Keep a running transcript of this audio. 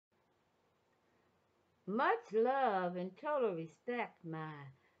Much love and total respect, my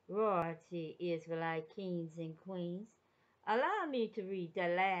royalty, Israelite kings and queens. Allow me to read the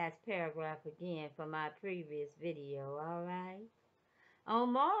last paragraph again from my previous video, all right?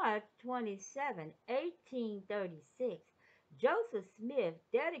 On March 27, 1836, Joseph Smith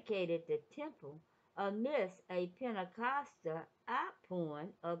dedicated the temple amidst a Pentecostal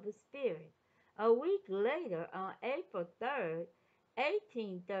outpouring of the Spirit. A week later, on April 3rd,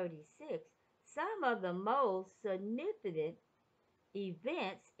 1836, some of the most significant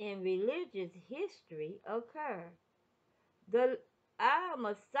events in religious history occurred. The our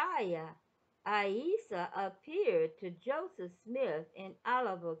Messiah, Isa, appeared to Joseph Smith and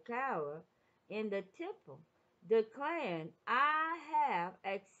Oliver Cowdery in the temple, declaring, "I have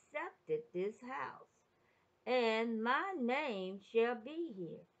accepted this house, and my name shall be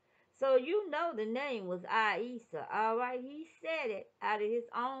here." So you know the name was Isa, all right? He said it out of his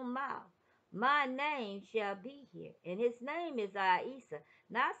own mouth. My name shall be here. And his name is Isa,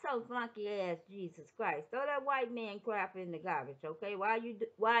 not some flunky ass Jesus Christ. Throw that white man crap in the garbage, okay? While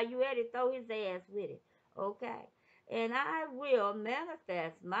you at it, throw his ass with it, okay? And I will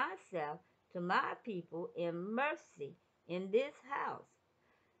manifest myself to my people in mercy in this house.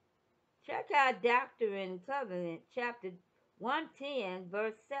 Check out Doctrine and Covenant, chapter 110,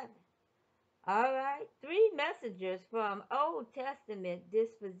 verse 7. All right, three messengers from Old Testament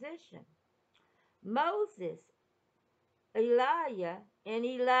disposition: Moses, Elijah, and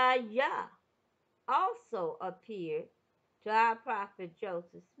Elijah also appeared to our prophet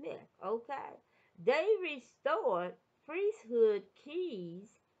Joseph Smith. Okay, they restored priesthood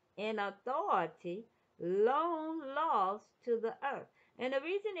keys and authority long lost to the earth. And the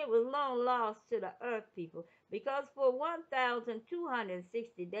reason it was long lost to the earth, people, because for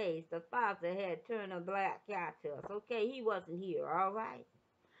 1,260 days the Father had turned a black eye to us. Okay, he wasn't here, all right?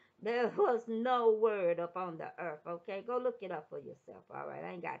 There was no word up on the earth, okay? Go look it up for yourself, all right?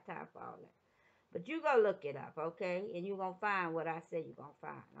 I ain't got time for all that. But you go look it up, okay? And you're going to find what I say you're going to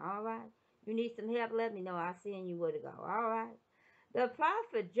find, all right? You need some help, let me know. I'll send you where to go, all right? The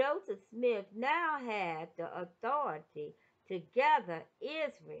prophet Joseph Smith now had the authority to gather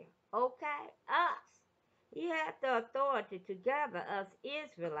Israel, okay? Us. He had the authority to gather us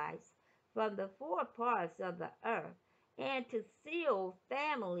Israelites from the four parts of the earth and to seal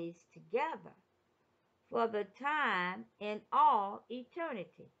families together for the time and all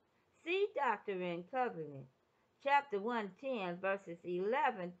eternity. See Doctrine and Covenant, chapter 110, verses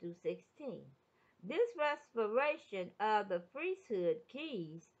 11 through 16. This restoration of the priesthood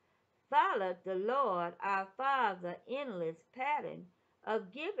keys followed the Lord our Father's endless pattern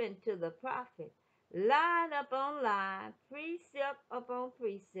of giving to the prophet, line upon line, precept upon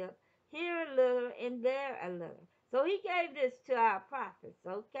precept, here a little and there a little. So he gave this to our prophets,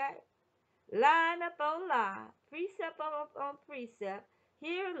 okay? Line upon line, precept upon precept,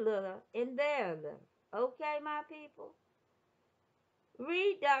 here a little and there a little. Okay, my people?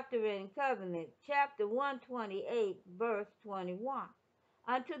 Read Doctrine and Covenant, chapter 128, verse 21.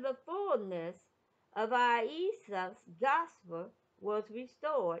 Unto the fullness of our Esau's gospel was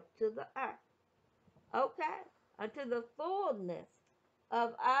restored to the earth. Okay? Unto the fullness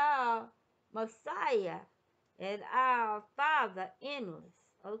of our Messiah and our Father endless.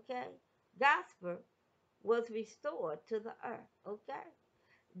 Okay? Gospel was restored to the earth. Okay?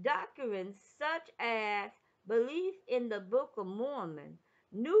 Doctrines such as belief in the Book of Mormon,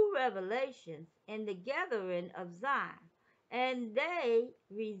 new revelations, and the gathering of Zion, and they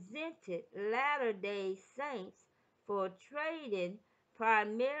resented Latter-day Saints for trading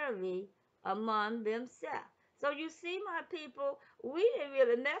primarily among themselves. So you see, my people, we didn't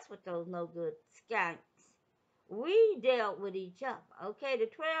really mess with those no good skanks. We dealt with each other, okay? The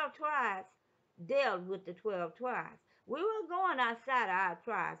 12 tribes dealt with the 12 tribes. We weren't going outside of our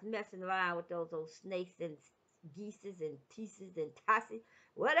tribes, messing around with those old snakes and geeses and teases and tasses,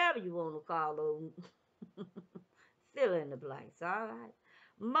 whatever you want to call them. Fill in the blanks, all right?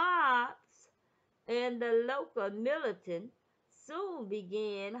 Mobs and the local militant soon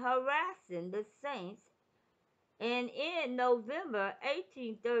began harassing the saints, and in November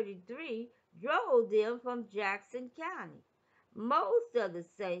 1833 drove them from Jackson County. Most of the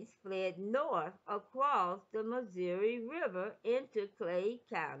saints fled north across the Missouri River into Clay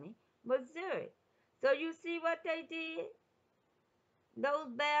County, Missouri. So you see what they did? Those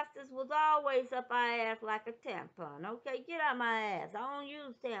bastards was always up our ass like a tampon. Okay, get out my ass. I don't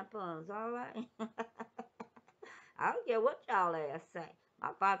use tampons, all right? I don't care what y'all ass say.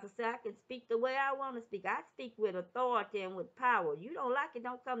 My father said I can speak the way I want to speak. I speak with authority and with power. You don't like it,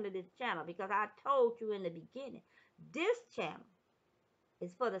 don't come to this channel, because I told you in the beginning, this channel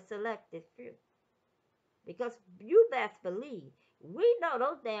is for the selected few. Because you best believe, we know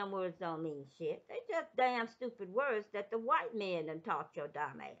those damn words don't mean shit. They just damn stupid words that the white man done taught your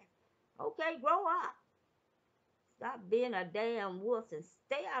dumb ass. Okay, grow up. Stop being a damn wuss and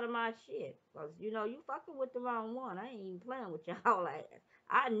stay out of my shit. Because, you fucking with the wrong one. I ain't even playing with y'all ass.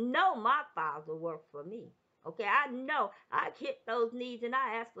 I know my files will work for me. Okay, I know I hit those needs and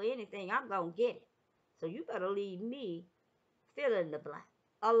I ask for anything, I'm going to get it. So you better leave me fill in the blank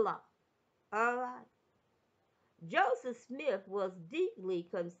alone. All right. Joseph Smith was deeply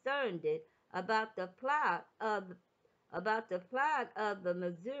concerned about the plight of the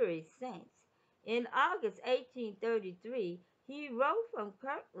Missouri Saints. In August 1833, he wrote from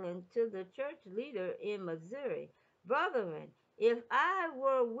Kirtland to the church leader in Missouri, "Brethren, if I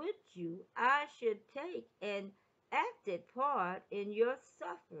were with you, I should take an active part in your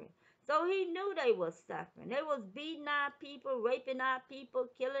suffering." So he knew they was suffering. They was beating our people, raping our people,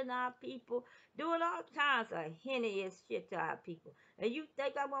 killing our people, doing all kinds of heinous shit to our people. And you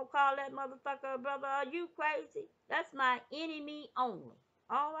think I'm gonna call that motherfucker a brother? Are you crazy? That's my enemy only.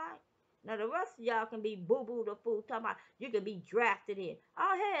 All right? Now the rest of y'all can be boo-boo the fool talking about you can be drafted in.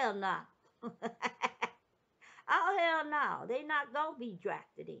 Oh hell no. Oh hell no. They not gonna be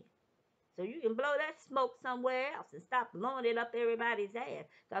drafted in. So you can blow that smoke somewhere else and stop blowing it up everybody's ass.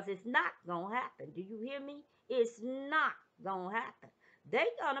 Because it's not gonna happen. Do you hear me? It's not gonna happen. They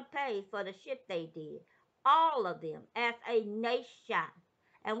gonna pay for the shit they did. All of them as a nation.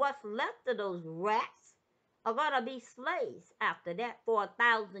 And what's left of those rats are gonna be slaves after that for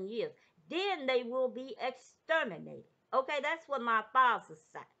 1,000 years. Then they will be exterminated. Okay, that's what my father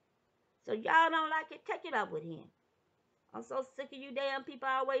said. So y'all don't like it, take it up with him. I'm so sick of you damn people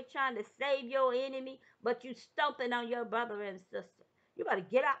always trying to save your enemy, but you stumping on your brother and sister. You better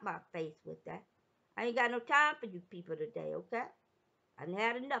get out my face with that. I ain't got no time for you people today, okay? I done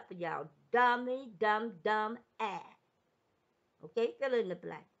had enough of y'all dumb ass. Okay, fill in the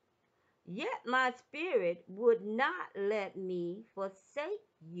blank. Yet my spirit would not let me forsake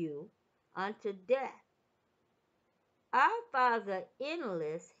you unto death. Our Father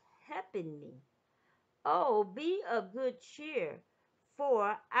endless helping me. Oh, be of good cheer,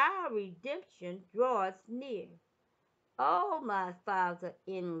 for our redemption draws near. O my Father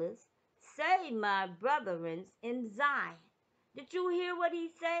endless, save my brethren in Zion. Did you hear what he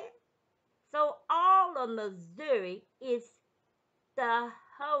said? So all of Missouri is the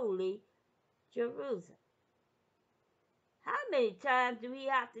holy Jerusalem. How many times do we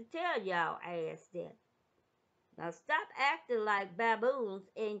have to tell y'all ass that? Now stop acting like baboons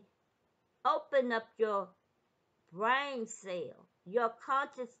and open up your brain cell, your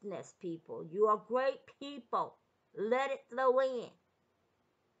consciousness, people. You are great people. Let it flow in.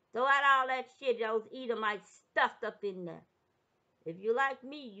 Throw out all that shit those Edomites stuffed up in there. If you like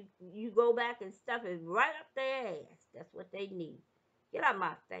me, you go back and stuff it right up their ass. That's what they need. Get out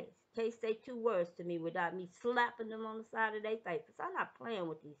my face. Can't say two words to me without me slapping them on the side of their face. Because I'm not playing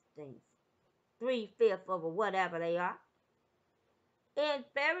with these things. 3/5 of whatever they are. In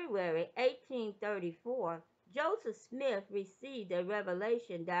February 1834, Joseph Smith received a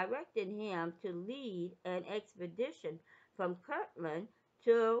revelation directing him to lead an expedition from Kirtland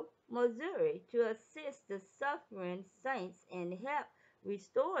to Missouri to assist the suffering saints and help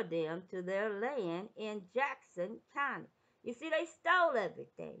restore them to their land in Jackson County. You see, they stole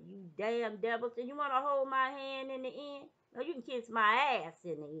everything, you damn devils. And you want to hold my hand in the end? No, you can kiss my ass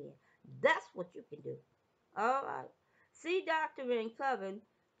in the end. That's what you can do. All right. See Doctrine and Covenant,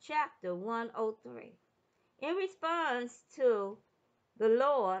 chapter 103. In response to the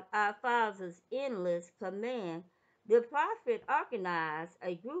Lord our Father's endless command, the prophet organized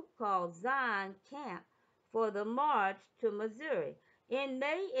a group called Zion Camp for the march to Missouri. In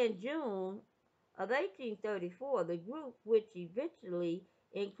May and June of 1834, the group, which eventually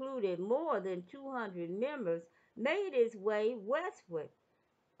included more than 200 members, made its way westward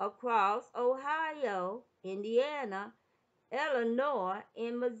across Ohio, Indiana, Illinois,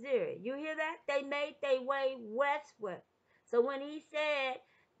 and Missouri. You hear that? They made their way westward. So when he said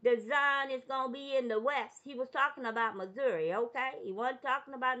the Zion is going to be in the west, he was talking about Missouri, okay? He wasn't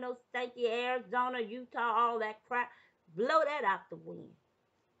talking about no stinky Arizona, Utah, all that crap. Blow that out the wind.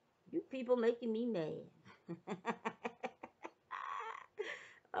 You people making me mad.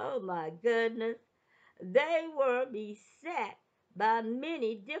 Oh my goodness. They were beset by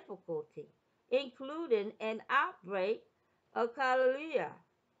many difficulties, including an outbreak of cholera.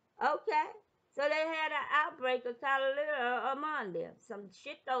 Okay? So they had an outbreak of cholera among them. Some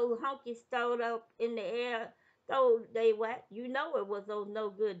shit those honkies stowed up in the air, so they what? You know it was those no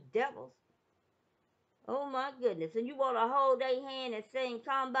good devils. Oh my goodness. And you want to hold their hand and sing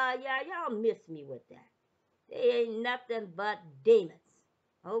Kumbaya? Y'all miss me with that. They ain't nothing but demons.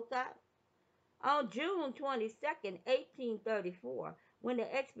 Okay? On June 22nd, 1834, when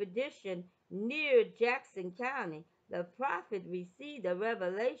the expedition neared Jackson County, the prophet received a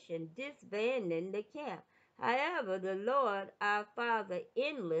revelation disbanding the camp. However, the Lord our Father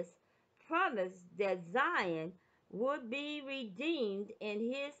endless promised that Zion would be redeemed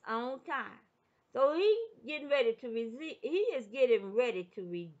in his own time. So he is getting ready to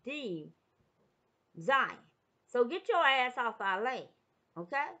redeem Zion. So get your ass off our land.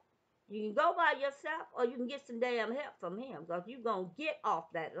 Okay? You can go by yourself or you can get some damn help from him because you're going to get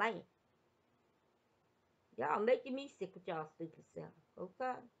off that land. Y'all making me sick with y'all stupid self.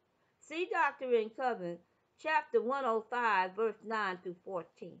 Okay? See Doctrine and Covenants, chapter 105, verse 9 through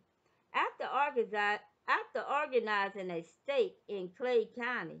 14. After organizing a stake in Clay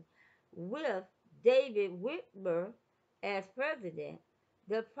County with David Whitmer as president,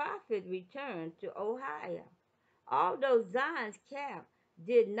 the prophet returned to Ohio. Although Zion's camp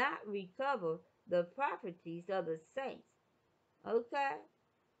did not recover the properties of the saints, okay?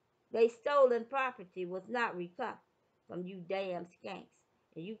 They stolen property was not recovered from you damn skanks.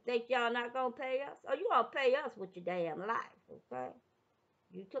 And you think y'all not gonna pay us? Or you gonna pay us with your damn life, okay?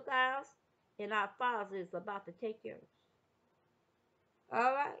 You took ours, and our Father is about to take yours.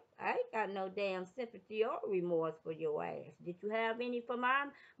 All right, I ain't got no damn sympathy or remorse for your ass. Did you have any for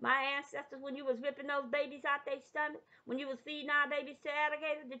my ancestors when you was ripping those babies out their stomach? When you was feeding our babies to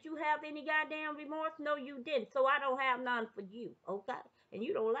alligators? Did you have any goddamn remorse? No, you didn't. So I don't have none for you, okay? And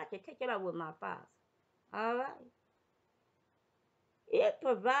you don't like it, take it up with my Father. All right. It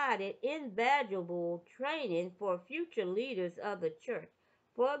provided invaluable training for future leaders of the church.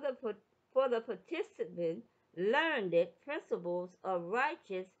 For the participants learned the principles of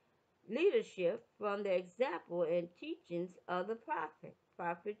righteous leadership from the example and teachings of the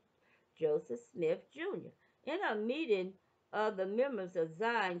Prophet Joseph Smith Jr. In a meeting of the members of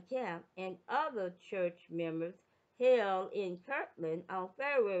Zion Camp and other church members held in Kirtland on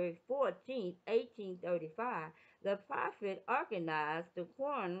February 14, 1835, the prophet organized the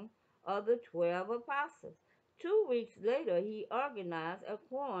quorum of the 12 apostles. 2 weeks later, he organized a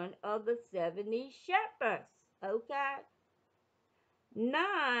quorum of the 70 shepherds. Okay?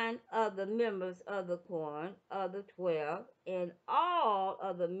 9 of the members of the quorum of the 12 and all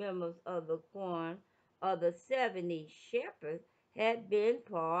of the members of the quorum of the 70 shepherds had been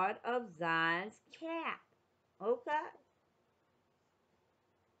part of Zion's camp. Okay?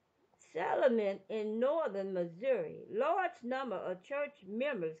 Settlement in northern Missouri. Large number of church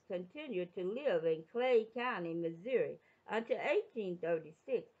members continued to live in Clay County, Missouri until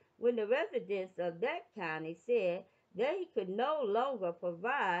 1836, when the residents of that county said they could no longer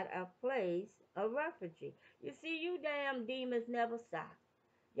provide a place of refuge. You see, you damn demons never stop.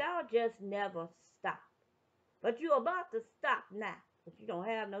 Y'all just never stop. But you're about to stop now. But you don't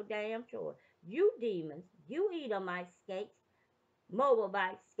have no damn choice. You demons, you Edomite skanks,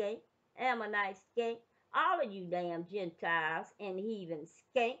 Moabite skank, Ammonite skank, all of you damn Gentiles and heathen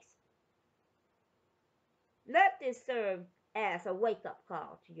skanks, let this serve as a wake-up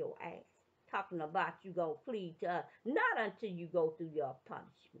call to your ass. Talking about you gonna plead to us, not until you go through your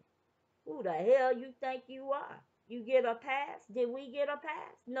punishment. Who the hell you think you are? You get a pass? Did we get a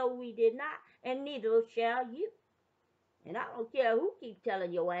pass? No, we did not, and neither shall you. And I don't care who keep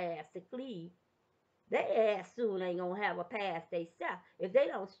telling your ass to cleave. Their ass soon ain't gonna have a pass theyself if they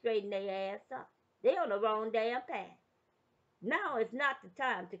don't straighten their ass up. They on the wrong damn path. Now is not the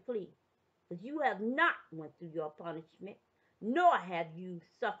time to cleave, because you have not went through your punishment, nor have you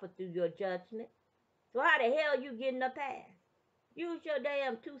suffered through your judgment. So how the hell you getting a pass? Use your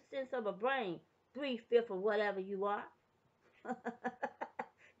damn 2 cents of a brain, 3/5 of whatever you are.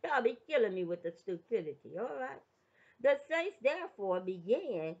 Y'all be killing me with the stupidity, all right? The saints therefore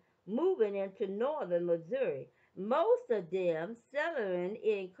began moving into northern Missouri, most of them settling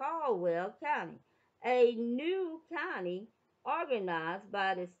in Caldwell County, a new county organized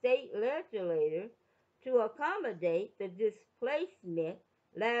by the state legislature to accommodate the displacement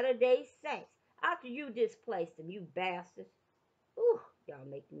Latter-day Saints. After you displaced them, you bastards. Ooh, y'all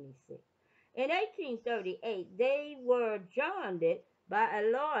making me sick. In 1838, they were joined by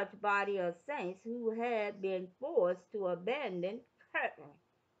a large body of saints who had been forced to abandon Kirtland.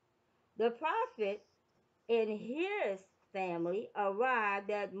 The prophet and his family arrived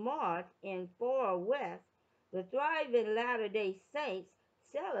at March in Far West, the thriving Latter-day Saints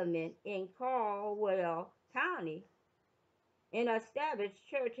settlement in Caldwell County, and established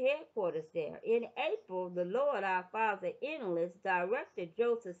church headquarters there. In April, the Lord our Father Endless directed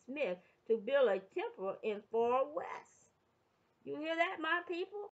Joseph Smith to build a temple in Far West. You hear that, my people?